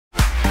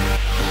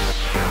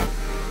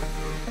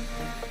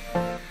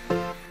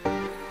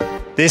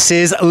This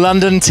is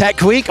London Tech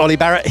Week. Ollie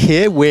Barrett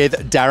here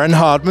with Darren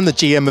Hardman, the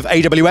GM of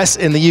AWS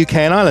in the UK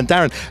and Ireland.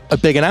 Darren, a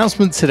big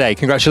announcement today.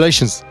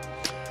 Congratulations.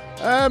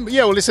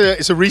 Yeah, well, it's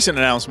a recent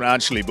announcement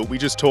actually, but we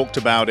just talked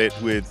about it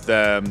with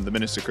the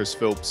Minister Chris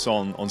Philps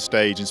on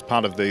stage as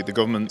part of the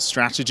government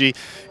strategy.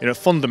 You know,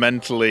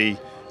 fundamentally,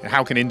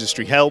 how can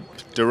industry help,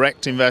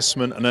 direct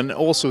investment, and then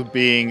also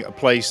being a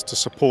place to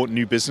support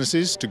new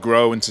businesses to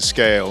grow and to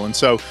scale. And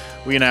so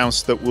we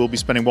announced that we'll be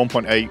spending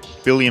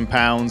 £1.8 billion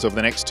over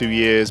the next 2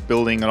 years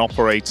building and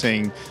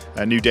operating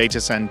new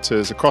data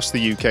centers across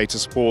the UK to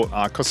support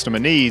our customer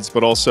needs,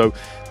 but also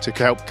to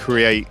help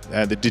create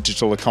the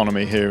digital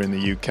economy here in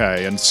the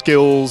UK. And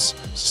skills,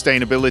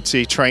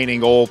 sustainability,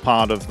 training, all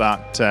part of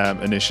that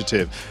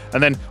initiative.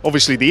 And then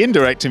obviously the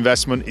indirect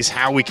investment is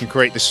how we can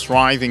create this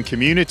thriving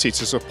community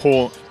to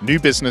support new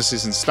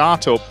businesses and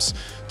startups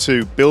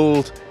to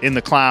build in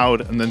the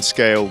cloud and then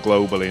scale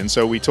globally. And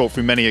so we talked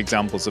through many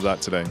examples of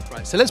that today.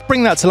 Right, so let's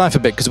bring that to life a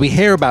bit, because we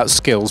hear about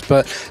skills,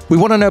 but we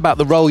want to know about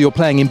the role you're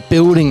playing in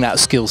building that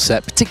skill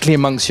set, particularly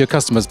amongst your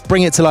customers.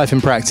 Bring it to life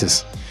in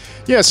practice.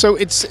 Yeah, so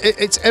it's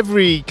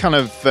every kind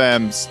of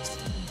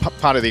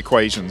part of the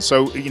equation.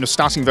 So, you know,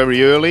 starting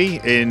very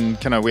early in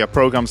we have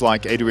programs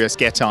like AWS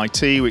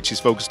GetIT, which is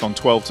focused on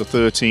 12 to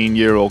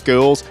 13-year-old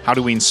girls. How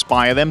do we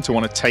inspire them to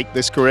want to take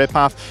this career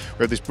path?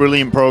 We have this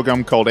brilliant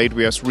program called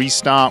AWS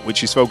Restart,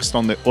 which is focused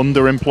on the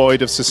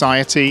underemployed of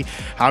society.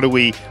 How do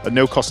we, at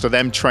no cost to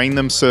them, train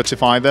them,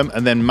 certify them,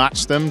 and then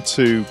match them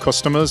to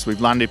customers?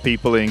 We've landed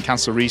people in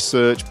cancer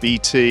research,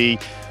 BT,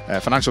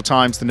 Financial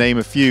Times, to name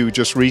a few,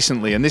 just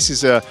recently. And this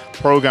is a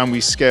program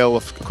we scale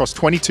across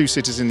 22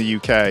 cities in the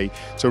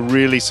UK to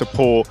really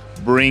support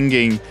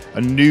bringing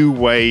a new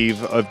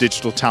wave of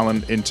digital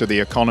talent into the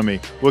economy.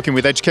 Working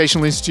with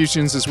educational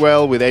institutions as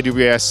well, with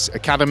AWS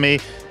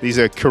Academy. These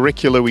are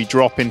curricula we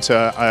drop into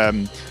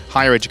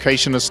higher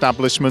education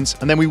establishments,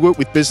 and then we work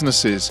with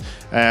businesses.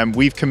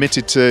 We've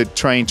committed to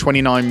train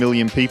 29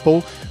 million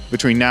people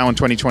between now and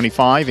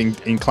 2025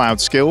 in cloud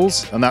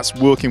skills, and that's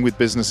working with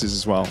businesses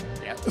as well.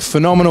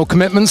 Phenomenal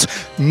commitments,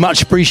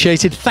 much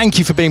appreciated. Thank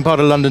you for being part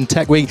of London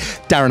Tech Week.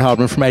 Darren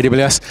Hardman from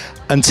AWS.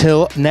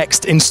 Until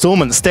next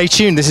installment, stay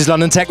tuned. This is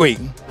London Tech Week.